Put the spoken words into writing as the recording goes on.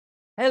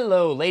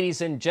Hello,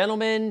 ladies and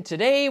gentlemen.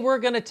 Today we're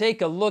going to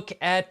take a look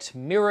at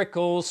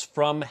Miracles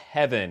from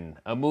Heaven,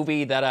 a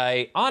movie that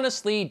I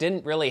honestly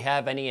didn't really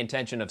have any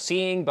intention of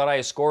seeing, but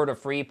I scored a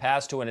free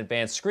pass to an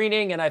advanced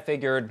screening and I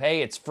figured,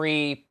 hey, it's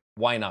free,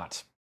 why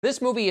not?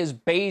 This movie is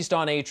based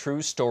on a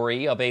true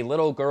story of a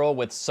little girl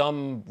with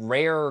some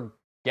rare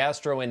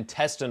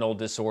gastrointestinal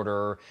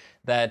disorder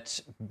that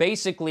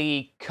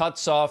basically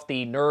cuts off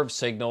the nerve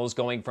signals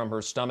going from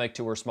her stomach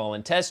to her small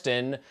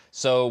intestine.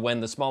 So when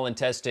the small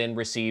intestine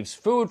receives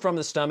food from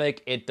the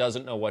stomach, it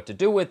doesn't know what to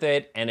do with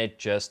it, and it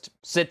just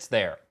sits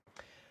there.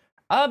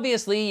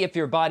 Obviously, if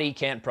your body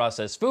can't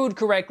process food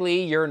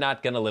correctly, you're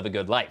not gonna live a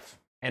good life.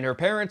 And her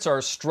parents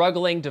are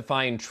struggling to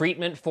find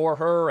treatment for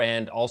her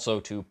and also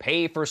to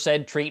pay for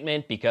said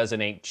treatment because it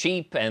ain't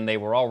cheap, and they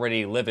were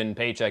already living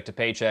paycheck to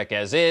paycheck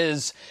as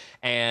is,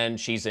 and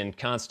she's in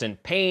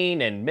constant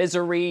pain and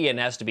misery and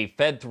has to be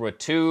fed through a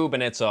tube,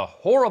 and it's a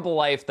horrible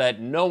life that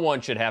no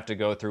one should have to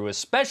go through,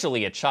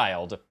 especially a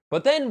child.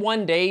 But then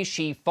one day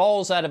she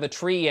falls out of a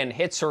tree and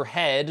hits her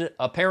head,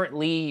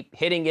 apparently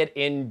hitting it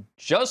in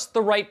just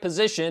the right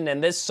position,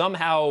 and this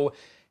somehow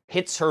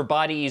hits her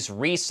body's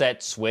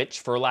reset switch,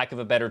 for lack of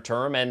a better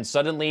term, and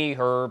suddenly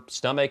her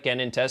stomach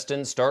and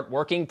intestines start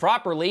working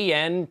properly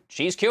and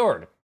she's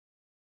cured.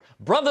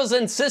 Brothers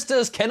and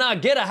sisters, can I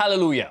get a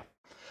hallelujah?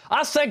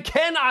 I said,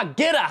 can I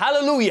get a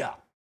hallelujah?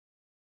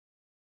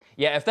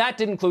 Yeah, if that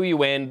didn't clue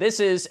you in,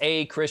 this is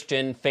a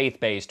Christian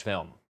faith-based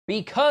film.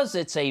 Because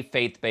it's a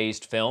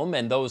faith-based film,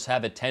 and those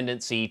have a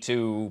tendency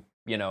to,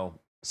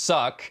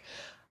 suck,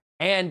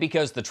 and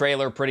because the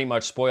trailer pretty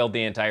much spoiled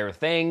the entire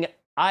thing,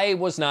 I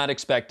was not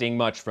expecting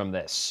much from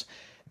this.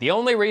 The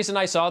only reason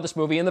I saw this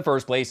movie in the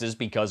first place is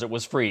because it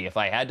was free. If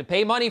I had to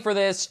pay money for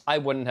this, I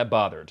wouldn't have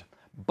bothered.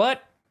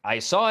 But I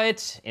saw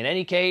it in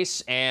any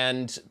case,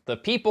 and the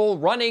people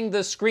running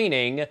the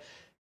screening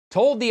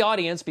told the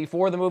audience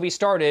before the movie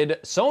started,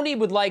 Sony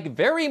would like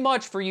very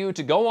much for you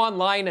to go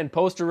online and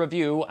post a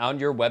review on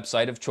your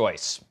website of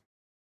choice.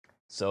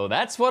 So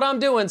that's what I'm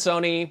doing,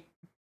 Sony.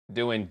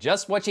 Doing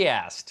just what you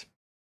asked.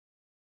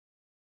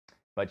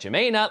 But you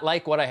may not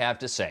like what I have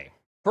to say.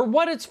 For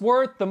what it's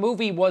worth, the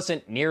movie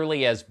wasn't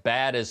nearly as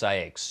bad as I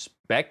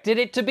expected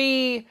it to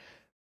be,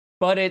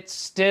 but it's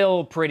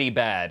still pretty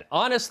bad.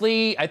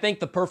 Honestly, I think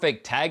the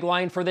perfect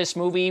tagline for this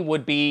movie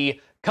would be,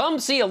 come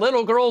see a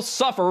little girl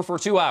suffer for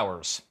 2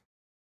 hours.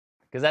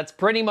 Because that's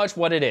pretty much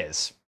what it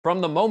is. From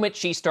the moment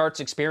she starts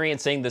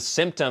experiencing the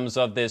symptoms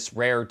of this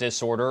rare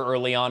disorder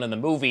early on in the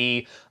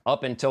movie,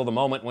 up until the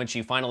moment when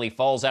she finally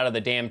falls out of the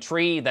damn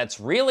tree, that's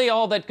really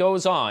all that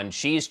goes on.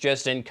 She's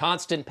just in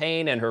constant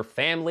pain, and her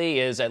family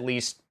is at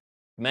least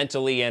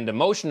mentally and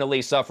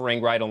emotionally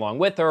suffering right along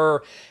with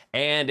her,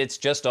 and it's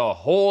just a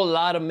whole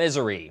lot of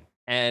misery.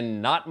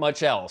 And not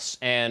much else.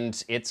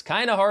 And it's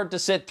kind of hard to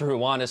sit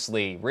through,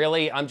 honestly.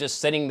 Really, I'm just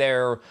sitting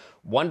there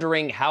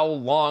wondering how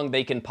long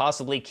they can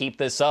possibly keep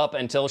this up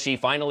until she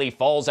finally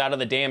falls out of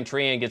the damn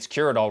tree and gets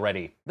cured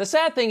already. The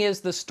sad thing is,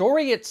 the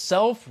story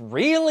itself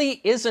really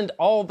isn't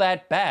all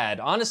that bad.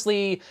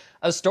 Honestly,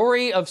 a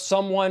story of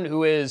someone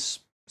who is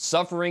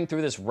suffering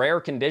through this rare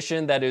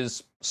condition that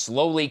is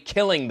slowly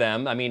killing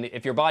them. I mean,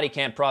 if your body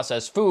can't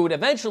process food,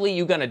 eventually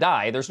you're gonna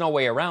die. There's no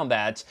way around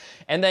that.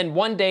 And then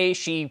one day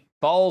she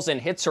falls and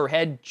hits her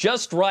head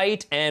just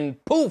right,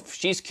 and poof,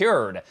 she's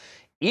cured.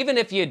 Even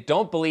if you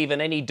don't believe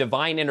in any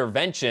divine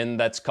intervention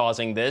that's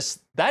causing this,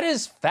 that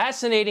is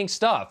fascinating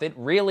stuff. It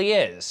really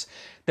is.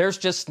 There's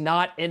just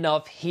not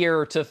enough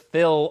here to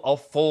fill a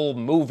full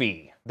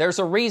movie. There's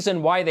a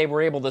reason why they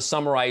were able to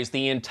summarize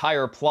the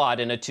entire plot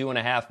in a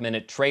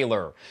 2.5-minute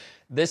trailer.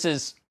 This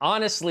is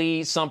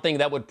honestly something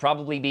that would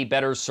probably be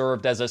better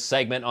served as a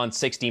segment on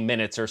 60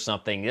 Minutes or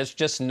something. There's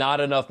just not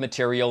enough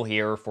material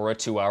here for a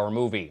 2-hour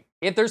movie.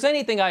 If there's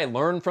anything I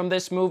learned from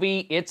this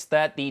movie, it's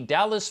that the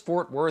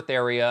Dallas-Fort Worth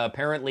area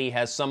apparently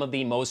has some of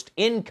the most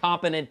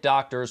incompetent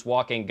doctors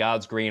walking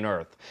God's green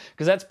earth.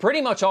 Because that's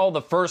pretty much all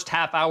the first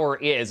half hour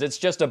is. It's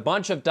just a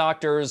bunch of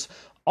doctors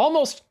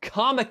almost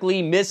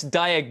comically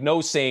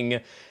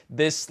misdiagnosing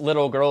this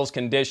little girl's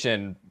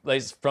condition.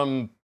 Like,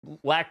 from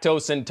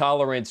lactose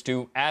intolerance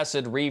to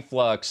acid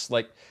reflux,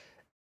 like,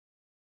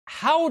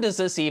 how does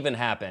this even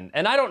happen?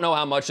 And I don't know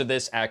how much of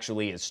this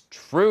actually is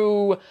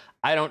true.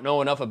 I don't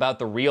know enough about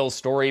the real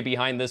story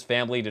behind this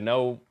family to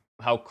know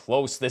how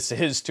close this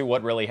is to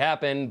what really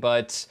happened,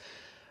 but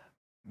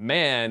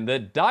man, the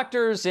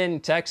doctors in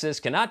Texas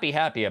cannot be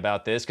happy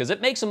about this because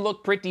it makes them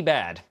look pretty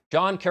bad.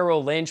 John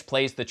Carroll Lynch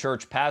plays the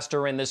church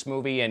pastor in this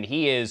movie, and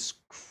he is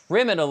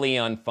criminally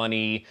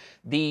unfunny.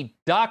 The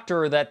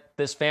doctor that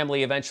this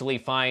family eventually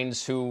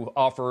finds, who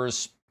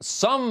offers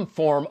some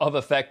form of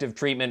effective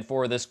treatment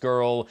for this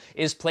girl,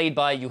 is played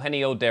by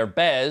Eugenio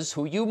Derbez,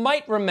 who you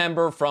might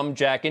remember from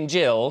Jack and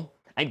Jill.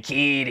 I'm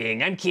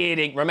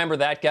kidding. Remember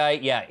that guy?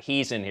 Yeah,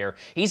 he's in here.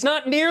 He's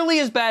not nearly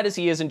as bad as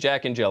he is in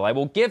Jack and Jill. I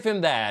will give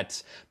him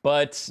that,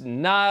 but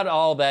not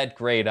all that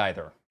great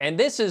either. And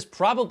this is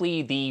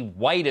probably the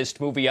whitest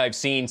movie I've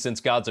seen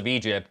since Gods of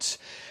Egypt.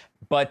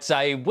 But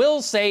I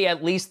will say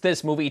at least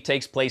this movie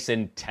takes place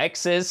in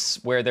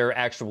Texas, where there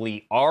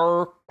actually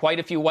are quite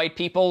a few white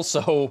people,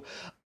 so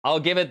I'll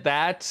give it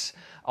that.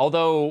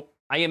 Although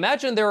I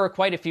imagine there are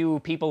quite a few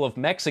people of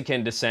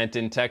Mexican descent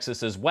in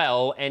Texas as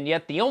well, and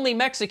yet the only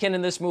Mexican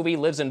in this movie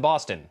lives in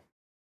Boston.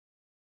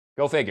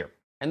 Go figure.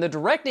 And the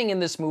directing in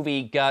this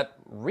movie got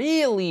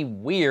really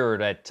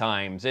weird at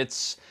times.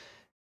 It's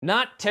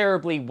not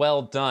terribly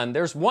well done.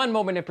 There's one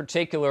moment in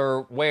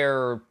particular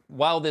where,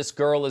 while this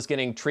girl is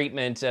getting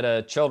treatment at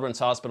a children's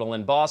hospital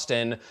in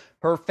Boston,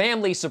 her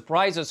family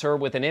surprises her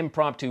with an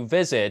impromptu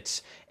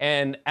visit,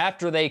 and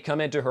after they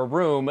come into her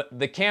room,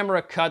 the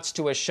camera cuts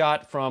to a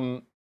shot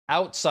from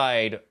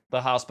outside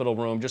the hospital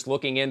room, just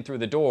looking in through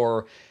the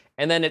door,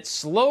 and then it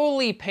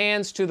slowly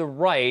pans to the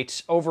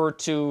right over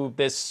to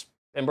this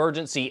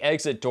emergency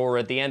exit door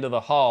at the end of the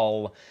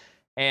hall,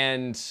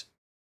 and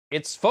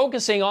it's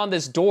focusing on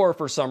this door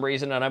for some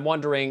reason, and I'm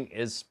wondering,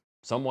 is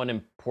someone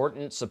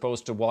important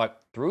supposed to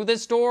walk through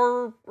this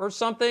door or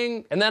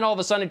something? And then all of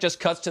a sudden it just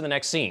cuts to the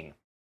next scene.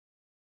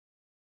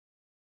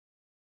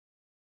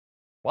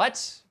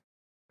 What?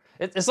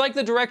 It's like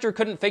the director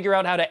couldn't figure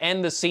out how to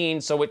end the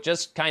scene, so it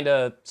just kind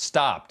of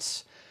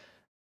stopped.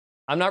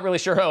 I'm not really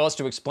sure how else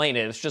to explain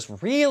it. It's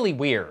just really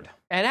weird.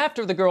 And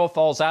after the girl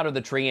falls out of the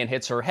tree and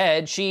hits her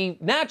head, she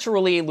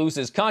naturally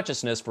loses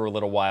consciousness for a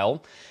little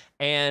while,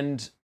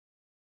 and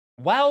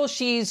while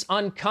she's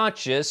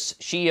unconscious,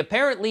 she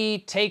apparently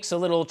takes a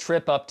little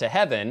trip up to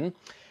heaven,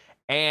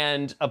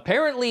 and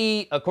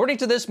apparently, according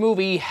to this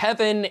movie,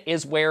 heaven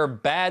is where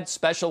bad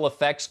special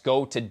effects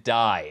go to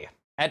die.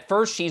 At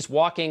first, she's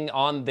walking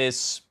on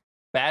this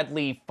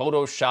badly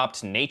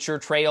photoshopped nature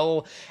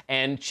trail,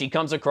 and she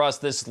comes across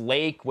this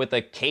lake with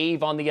a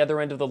cave on the other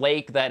end of the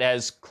lake that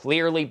has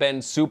clearly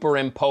been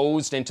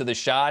superimposed into the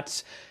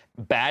shot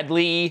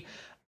badly.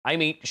 I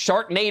mean,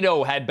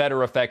 Sharknado had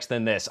better effects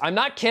than this. I'm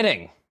not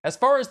kidding. As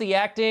far as the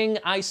acting,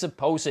 I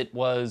suppose it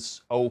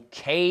was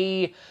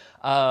okay.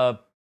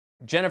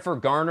 Jennifer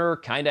Garner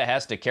kind of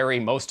has to carry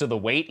most of the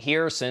weight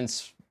here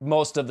since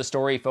most of the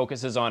story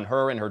focuses on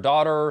her and her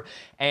daughter.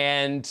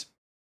 And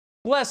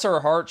bless her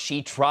heart,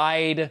 she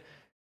tried.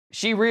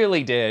 She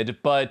really did,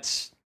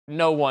 but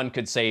no one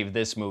could save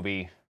this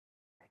movie.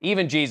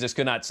 Even Jesus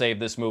could not save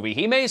this movie.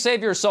 He may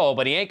save your soul,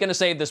 but he ain't gonna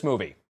save this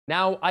movie.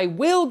 Now, I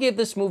will give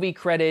this movie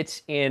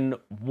credit in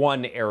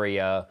one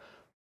area.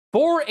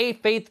 For a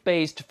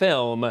faith-based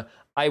film,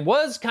 I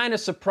was kind of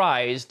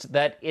surprised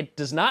that it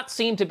does not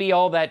seem to be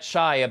all that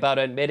shy about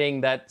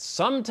admitting that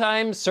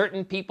sometimes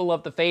certain people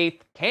of the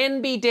faith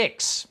can be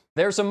dicks.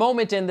 There's a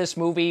moment in this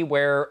movie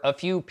where a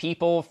few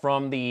people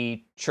from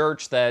the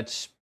church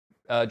that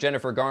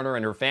Jennifer Garner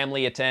and her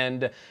family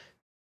attend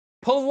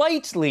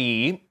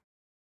politely,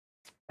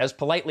 as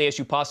politely as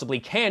you possibly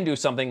can do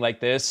something like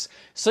this,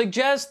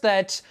 suggest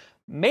that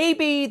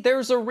maybe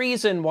there's a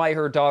reason why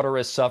her daughter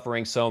is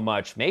suffering so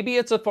much. Maybe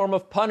it's a form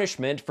of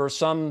punishment for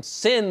some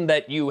sin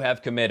that you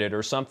have committed,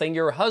 or something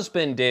your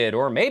husband did,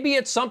 or maybe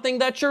it's something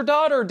that your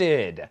daughter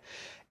did.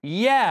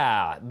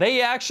 Yeah,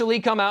 they actually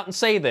come out and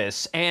say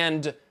this,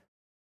 and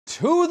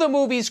to the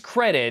movie's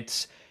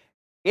credit,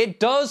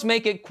 it does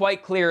make it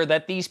quite clear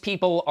that these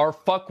people are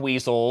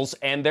fuckweasels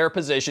and their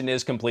position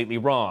is completely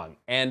wrong.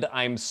 And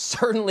I'm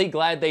certainly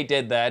glad they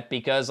did that,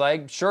 because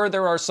I'm sure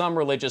there are some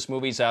religious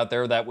movies out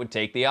there that would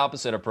take the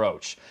opposite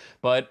approach.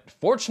 But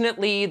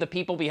fortunately, the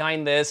people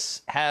behind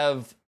this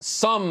have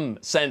some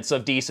sense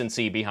of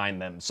decency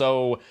behind them.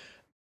 So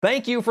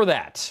thank you for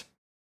that.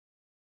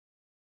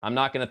 I'm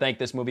not going to thank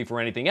this movie for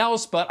anything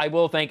else, but I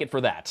will thank it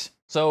for that.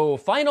 So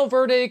final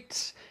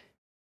verdict: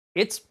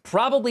 it's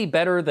probably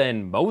better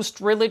than most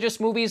religious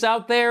movies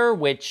out there,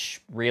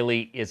 which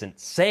really isn't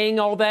saying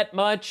all that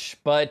much,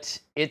 but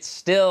it's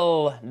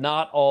still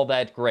not all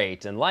that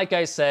great. And like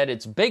I said,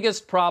 its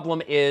biggest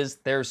problem is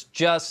there's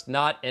just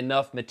not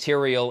enough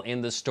material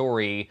in the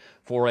story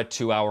for a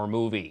 2-hour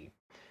movie.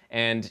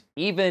 And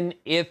even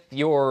if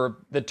you're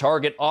the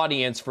target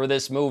audience for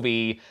this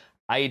movie,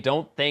 I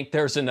don't think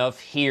there's enough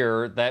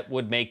here that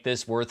would make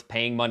this worth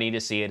paying money to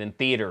see it in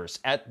theaters.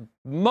 At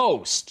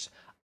most,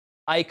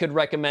 I could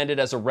recommend it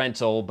as a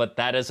rental, but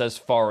that is as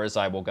far as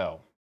I will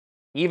go.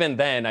 Even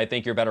then, I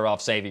think you're better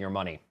off saving your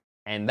money.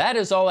 And that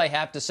is all I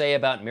have to say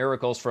about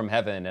Miracles from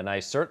Heaven, and I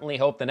certainly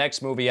hope the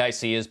next movie I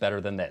see is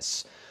better than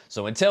this.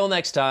 So until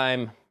next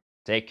time,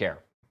 take care.